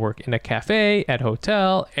unencrypted network in a cafe, at a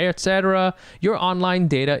hotel, etc., your online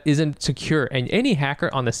data isn't secure, and any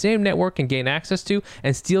hacker on the same network can gain access to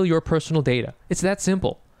and steal your personal data. It's that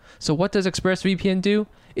simple. So what does ExpressVPN do?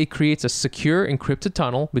 It creates a secure encrypted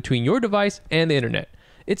tunnel between your device and the internet.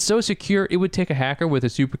 It's so secure, it would take a hacker with a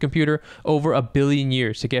supercomputer over 1 billion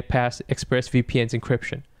years to get past ExpressVPN's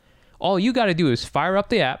encryption. All you got to do is fire up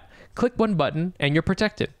the app, click one button, and you're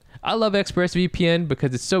protected. I love ExpressVPN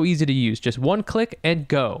because it's so easy to use. Just one click and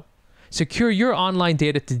go. Secure your online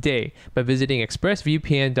data today by visiting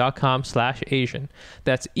expressvpn.com/Asian.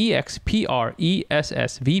 That's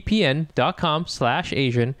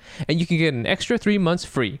expressvpn.com/Asian, and you can get an extra 3 months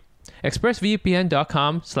free.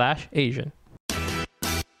 expressvpn.com/Asian.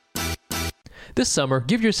 This summer,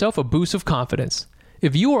 give yourself a boost of confidence.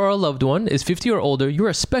 If you or a loved one is 50 or older, you're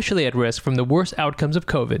especially at risk from the worst outcomes of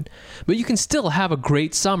COVID. But you can still have a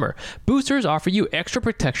great summer. Boosters offer you extra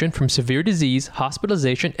protection from severe disease,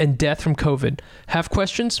 hospitalization, and death from COVID. Have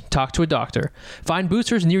questions? Talk to a doctor. Find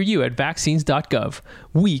boosters near you at vaccines.gov.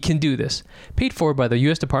 We can do this. Paid for by the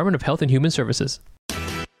U.S. Department of Health and Human Services.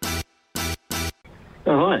 Oh,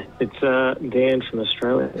 hi. It's Dan from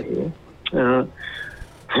Australia here.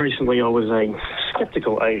 Recently I was a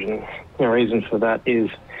sceptical Asian. The reason for that is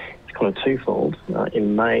it's kind of twofold.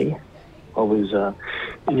 In May, I was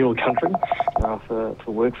in your country for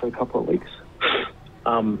work for a couple of weeks.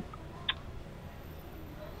 I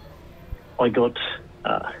got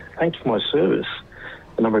thanked for my service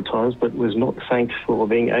a number of times, but was not thanked for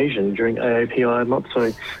being Asian during AAPI month,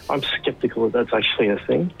 so I'm sceptical that that's actually a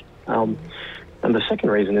thing. And the second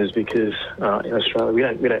reason is because in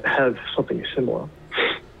Australia we don't have something similar.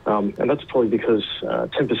 And that's probably because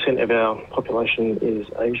 10% of our population is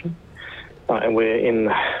Asian, and we're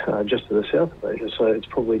in just to the south of Asia, so it's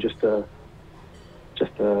probably just a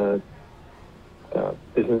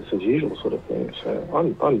business as usual sort of thing. So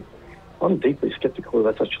I'm deeply sceptical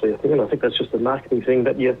that that's actually a thing, and I think that's just a marketing thing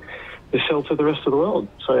that you sell to the rest of the world.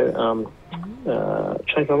 So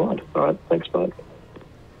change my mind. All right, thanks, bye.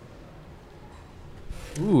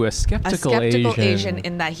 Ooh, a skeptical Asian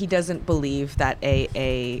in that he doesn't believe that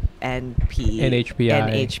NHPI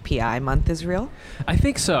month is real. I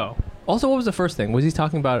think so. Also, what was the first thing? Was he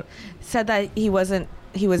talking about? Said that he was in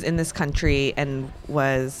this country and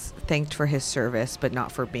was thanked for his service, but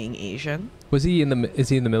not for being Asian. Is he in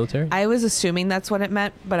the military? I was assuming that's what it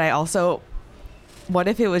meant, but I also, what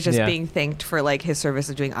if it was just being thanked for like his service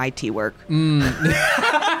of doing IT work?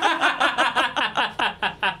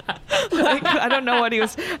 I don't know what he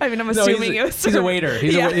was. I mean, I'm assuming it was. He's a waiter.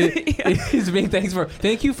 He's being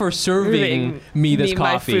thank you for serving me this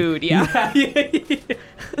coffee. My food. Yeah.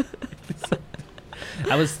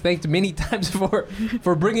 I was thanked many times for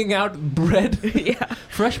bringing out bread,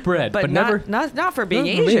 fresh bread, but never not for being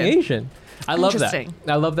Asian. For being Asian. I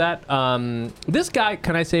love that. This guy,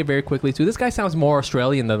 can I say very quickly too? This guy sounds more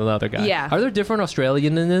Australian than the other guy. Yeah. Are there different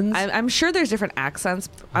Australians? I'm sure there's different accents.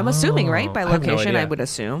 I'm assuming, right? By location, I would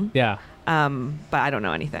assume. Yeah. But I don't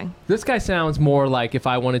know anything. This guy sounds more like if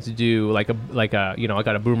I wanted to do like a I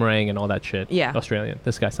got a boomerang and all that shit. Yeah. Australian.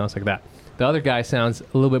 This guy sounds like that. The other guy sounds a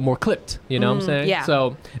little bit more clipped. You know what I'm saying? Yeah.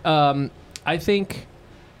 So I think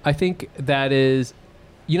that is,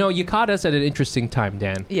 you caught us at an interesting time,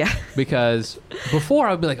 Dan. Yeah. Because before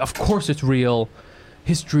I would be like, of course it's real.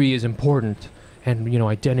 History is important, and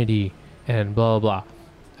identity and blah blah blah.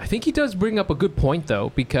 I think he does bring up a good point,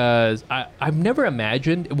 though, because I've never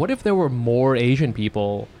imagined, what if there were more Asian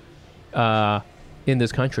people in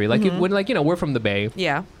this country? Like, when we're from the Bay.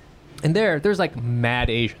 Yeah. And there's like mad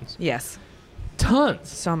Asians. Yes. Tons.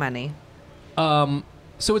 So many. So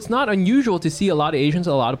it's not unusual to see a lot of Asians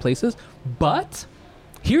in a lot of places. But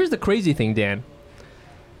here's the crazy thing, Dan,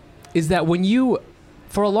 is that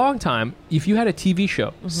for a long time, if you had a TV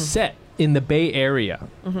show set in the Bay Area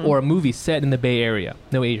or a movie set in the Bay Area,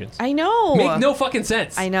 no Asians. I know. Make no fucking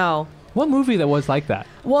sense. I know. What movie that was like that?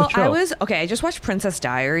 Well, I just watched Princess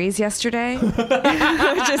Diaries yesterday,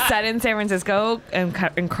 which is set in San Francisco.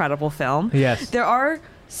 Incredible film. Yes. There are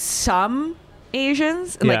some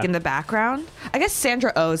Asians like in the background. I guess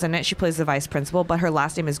Sandra Oh's in it. She plays the vice principal, but her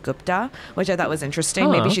last name is Gupta, which I thought was interesting.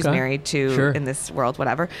 Maybe she's married to in this world,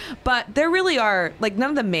 whatever. But there really are, like, none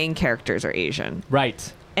of the main characters are Asian.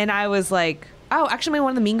 Right. And I was like, oh, actually,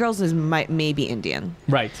 one of the mean girls is maybe Indian.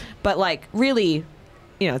 Right. But, like, really,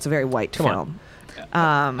 it's a very white film.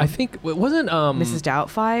 I think it wasn't Mrs.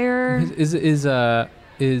 Doubtfire.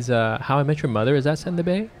 Is How I Met Your Mother, is that set in the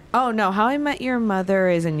Bay? Oh no, How I Met Your Mother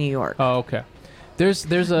is in New York. Oh, okay. There's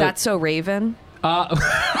a That's So Raven. Full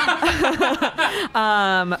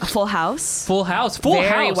House.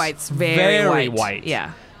 Very white. Very white.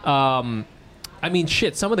 Yeah. I mean,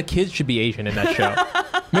 shit. Some of the kids should be Asian in that show.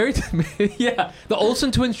 The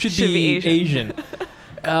Olsen twins should be Asian.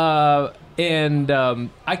 And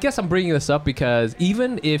I guess I'm bringing this up because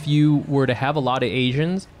even if you were to have a lot of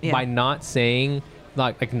Asians, by not saying,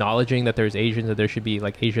 like, acknowledging that there's Asians, that there should be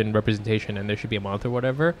like Asian representation and there should be a month or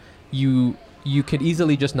whatever, you could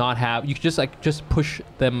easily just not have. You could just push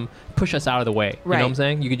us out of the way. Right. You know what I'm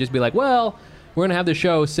saying? You could just be like, well, we're gonna have the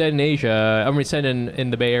show set in Asia. Set in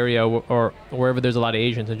the Bay Area or wherever there's a lot of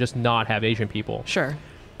Asians, and just not have Asian people. Sure.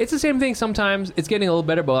 It's the same thing sometimes. It's getting a little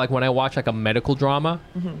better, but like when I watch like a medical drama,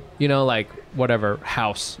 like whatever,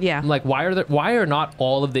 House. Yeah. I'm like, why are not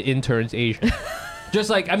all of the interns Asian? Just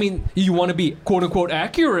like, I mean, you want to be quote unquote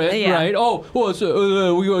accurate, right? Oh, well,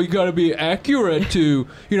 so you got to be accurate to,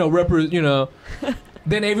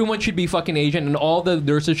 then everyone should be fucking Asian and all the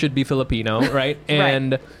nurses should be Filipino, right?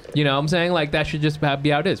 And, I'm saying, like, that should just be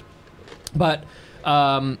how it is. But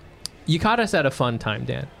you caught us at a fun time,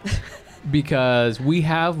 Dan, because we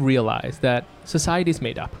have realized that society is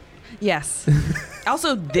made up. Yes.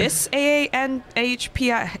 Also, this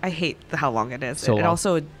AANHP, I hate how long it is. It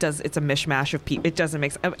also it's a mishmash of people. It doesn't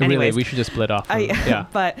make sense. Really, we should just split off.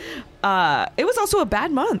 But it was also a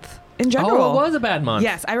bad month in general. Oh, it was a bad month.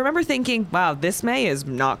 Yes. I remember thinking, wow, this May is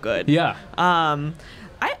not good. Yeah.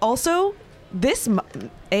 I also, this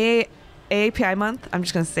AAPI month, I'm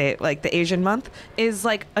just going to say it, like the Asian month, is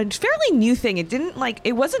like a fairly new thing.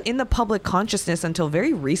 It wasn't in the public consciousness until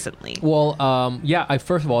very recently. Well,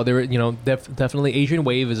 first of all, there, definitely Asian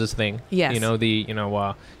Wave is this thing. Yes.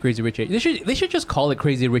 Crazy Rich Asians. They should just call it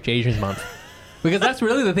Crazy Rich Asians month. Because that's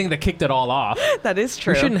really the thing that kicked it all off. That is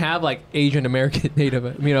true. We shouldn't have like Asian American,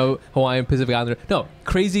 Native, Hawaiian, Pacific Islander. No,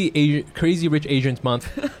 Crazy Rich Asians month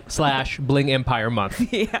 / Bling Empire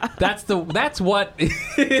month. Yeah, that's what that's like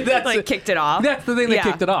kicked it off. That's the thing that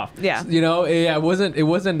kicked it off. Yeah, it wasn't it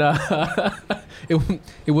wasn't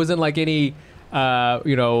like any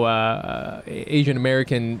Asian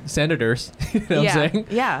American senators. You know what I'm saying?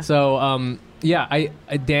 Yeah. So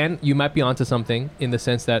Dan, you might be onto something in the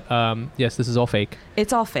sense that yes, this is all fake.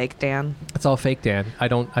 It's all fake, Dan. It's all fake, Dan.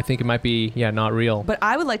 I think it might be not real. But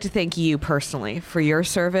I would like to thank you personally for your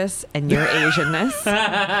service and your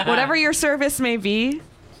Asianness. Whatever your service may be,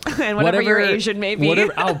 and whatever your Asian may be.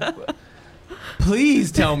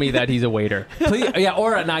 Please tell me that he's a waiter. Please,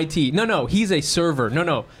 or an IT. No, he's a server.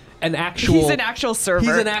 No. He's an actual server.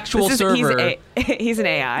 He's an actual server. He's an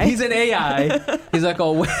AI. He's an AI. He's like,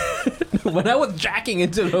 when I was jacking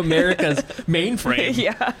into America's mainframe.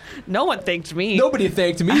 Yeah. No one thanked me. Nobody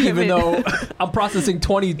thanked me, even though I'm processing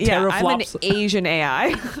 20 teraflops. I'm an Asian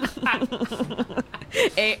AI.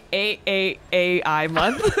 AI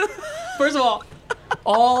month. First of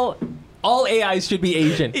all all AIs should be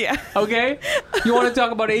Asian. Yeah. Okay? You want to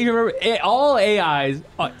talk about Asian? Remember, all AIs,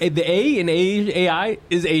 the A in AI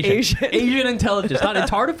is Asian. Asian intelligence.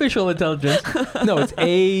 It's artificial intelligence. No, it's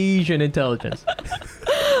Asian intelligence.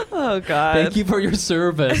 Oh, God. Thank you for your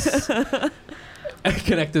service.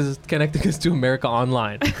 Connecting us to America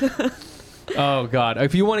Online. Oh, God.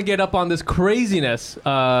 If you want to get up on this craziness,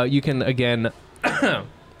 you can, again,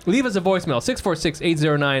 leave us a voicemail,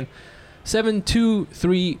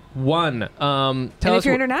 646-809-7231. And if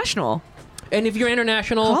you're international. And if you're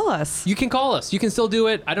international, call us. You can call us. You can still do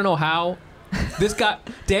it. I don't know how. This guy,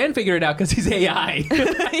 Dan figured it out because he's AI.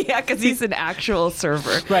 Yeah, because he's an actual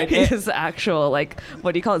server. Right. He's actual, like,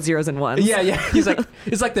 what do you call it? Zeros and ones. Yeah. He's like,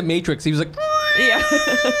 it's like the Matrix. He was like, yeah.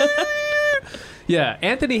 Yeah.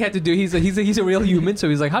 Anthony had to do, he's a real human. So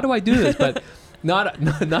he's like, how do I do this? But not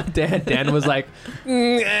Dan. Dan was like,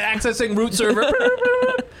 accessing root server.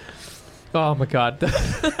 Oh my God.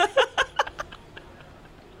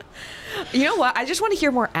 You know what? I just want to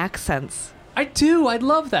hear more accents. I do. I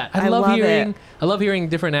love that. I love hearing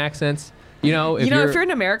different accents. You know, if you're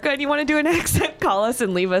in America and you want to do an accent, call us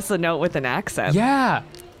and leave us a note with an accent. Yeah.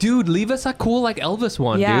 Dude, leave us a cool like Elvis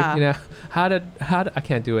one, dude. You know, how to I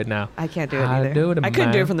can't do it now. I can't do it either. I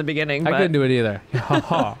couldn't do it from the beginning. I couldn't do it either.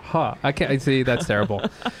 Ha. I can't see, that's terrible.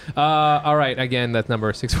 All right, again, that's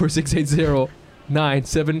number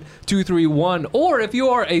 646-809-7231. Or if you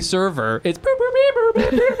are a server, it's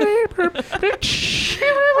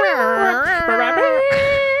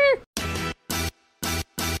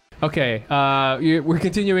Okay, we're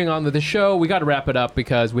continuing on with the show. We got to wrap it up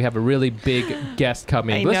because we have a really big guest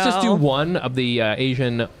coming. Let's just do one of the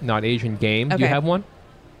not Asian game. Okay. Do you have one?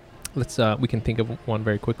 We can think of one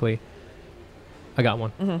very quickly. I got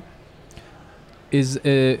one. Mm-hmm. Is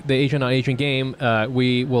the Asian not Asian game?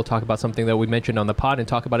 We will talk about something that we mentioned on the pod and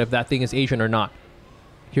talk about if that thing is Asian or not.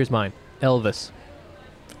 Here's mine. Elvis.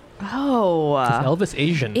 Oh. Is Elvis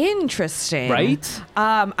Asian? Interesting. Right?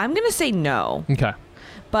 I'm going to say no. Okay.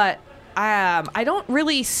 But I don't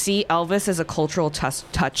really see Elvis as a cultural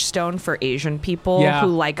touchstone for Asian people who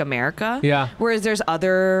like America. Yeah. Whereas there's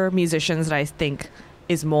other musicians that I think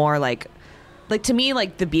is more like to me,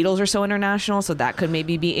 like the Beatles are so international, so that could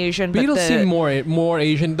maybe be Asian. Beatles but seem more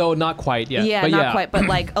Asian, though not quite yet. Yeah, not quite, but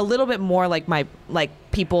like a little bit more like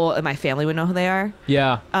people in my family would know who they are.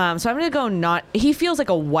 Yeah. So I'm gonna go not. He feels like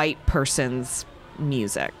a white person's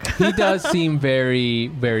music. He does seem very,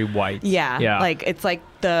 very white. Yeah. Like it's like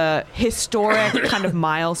the historic kind of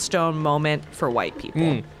milestone moment for white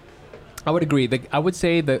people. I would agree. I would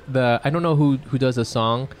say the I don't know who does the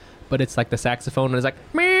song, but it's like the saxophone and it's like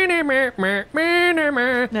never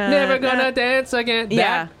gonna dance again.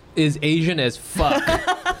 Yeah. That is Asian as fuck.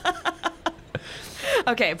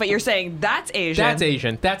 Okay, but you're saying that's Asian. That's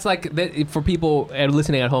Asian. That's like for people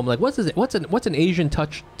listening at home. Like, what's an Asian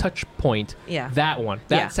touch point? Yeah, that one.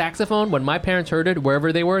 That saxophone. When my parents heard it,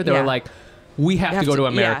 wherever they were like, we have to go to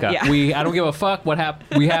America. Yeah. I don't give a fuck what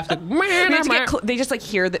happened. We have to. They just like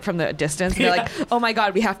hear that from the distance. And they're like, oh my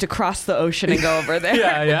God, we have to cross the ocean and go over there.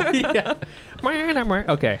 Yeah.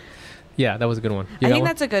 Okay. Yeah, that was a good one. I think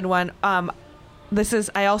that's a good one. I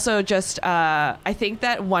also just, I think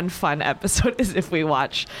that one fun episode is if we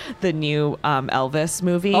watch the new Elvis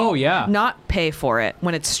movie. Oh, yeah. Not pay for it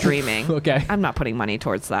when it's streaming. Okay. I'm not putting money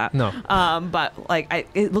towards that. No. But like,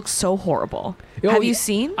 it looks so horrible. Have you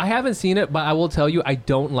seen? I haven't seen it, but I will tell you, I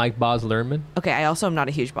don't like Baz Luhrmann. Okay, I also am not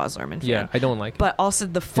a huge Baz Luhrmann fan. Yeah, I don't like it. But also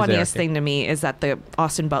the funniest thing to me is that the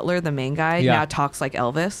Austin Butler, the main guy, now talks like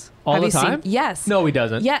Elvis. All the time? Yes. No, he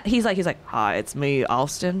doesn't. Yeah, he's like, hi, it's me,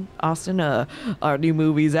 Austin. Our new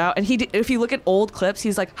movie's out. And if you look at old clips,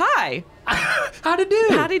 he's like, hi. How'd it do?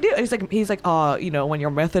 He's like, oh, when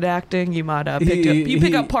you're method acting, you might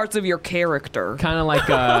pick up parts of your character. Kind of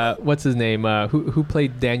like what's his name? Who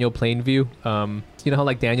played Daniel Plainview? You know how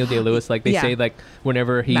like Daniel Day-Lewis, like they say like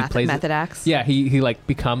whenever he plays method acts. Yeah, he like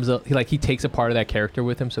becomes he takes a part of that character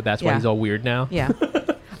with him, so that's why he's all weird now. Yeah.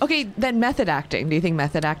 Okay, then method acting. Do you think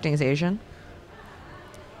method acting is Asian?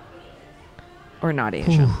 Or not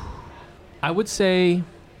Asian? I would say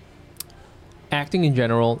acting in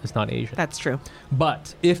general is not Asian. That's true.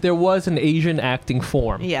 But if there was an Asian acting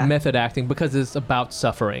form, method acting, because it's about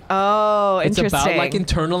suffering. Oh, interesting. It's about like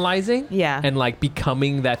internalizing and like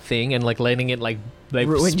becoming that thing and like letting it like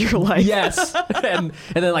ruin your life. Yes. and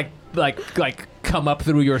then like come up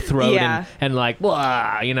through your throat and like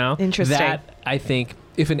blah, Interesting. That I think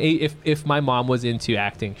if my mom was into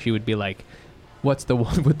acting, she would be like, what's the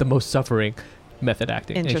one with the most suffering? Method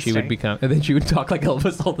acting. And she would and then she would talk like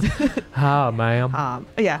Elvis all the time. Ah, ma'am.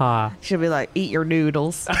 She'd be like, eat your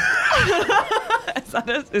noodles. Is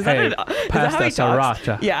that how he talks?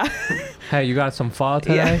 Sriracha. Yeah. Hey, you got some pho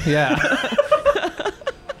today? Yeah.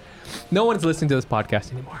 No one's listening to this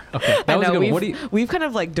podcast anymore. Okay, that was a good one. We've kind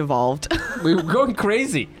of like devolved. We're going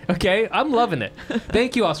crazy. Okay, I'm loving it.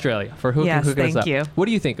 Thank you, Australia, for hooking us up. Thank you. What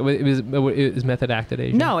do you think? Is method acted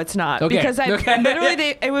Asian? No, it's not. Okay. Because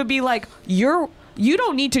literally, it would be like, you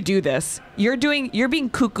don't need to do this. You're being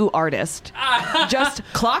cuckoo artist. Just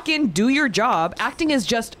clock in, do your job. Acting is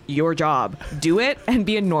just your job. Do it and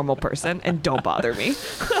be a normal person and don't bother me.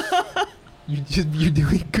 You're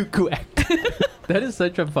doing cuckoo acting. That is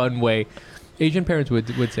such a fun way. Asian parents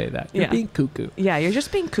would say that. You're being cuckoo. Yeah, you're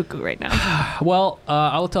just being cuckoo right now. Well,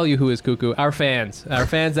 I'll tell you who is cuckoo. Our fans.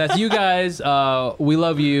 That's you guys. We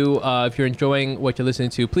love you. If you're enjoying what you're listening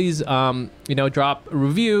to, please, drop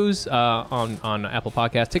reviews on Apple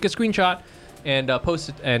Podcasts. Take a screenshot and post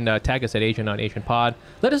it and tag us at Asian on Asian Pod.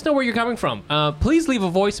 Let us know where you're coming from. Please leave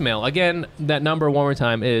a voicemail. Again, that number one more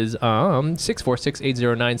time is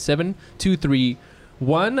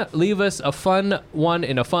 646-809-7231. Leave us a fun one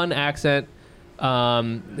in a fun accent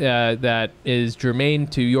that is germane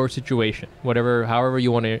to your situation, however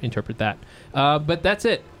you want to interpret that. But that's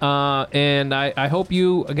it. And I hope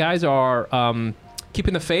you guys are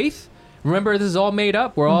keeping the faith. Remember, this is all made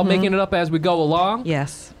up. We're all making it up as we go along.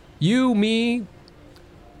 Yes. You, me,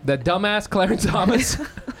 that dumbass Clarence Thomas,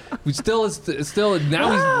 who still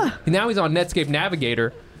now he's on Netscape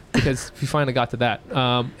Navigator because he finally got to that.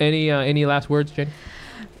 Any last words, Jenny?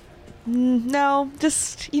 No,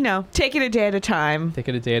 just take it a day at a time. Take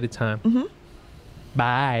it a day at a time. Mm-hmm.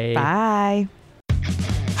 Bye. Bye.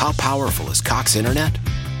 How powerful is Cox Internet?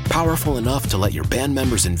 Powerful enough to let your band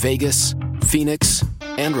members in Vegas, Phoenix,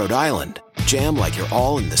 and Rhode Island jam like you're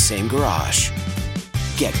all in the same garage.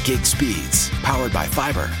 Get gig speeds powered by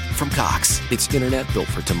fiber from Cox. It's internet built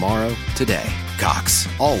for tomorrow, today. Cox,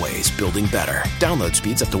 always building better. Download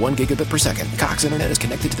speeds up to 1 gigabit per second. Cox Internet is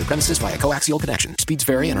connected to the premises via coaxial connection. Speeds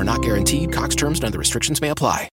vary and are not guaranteed. Cox terms and other restrictions may apply.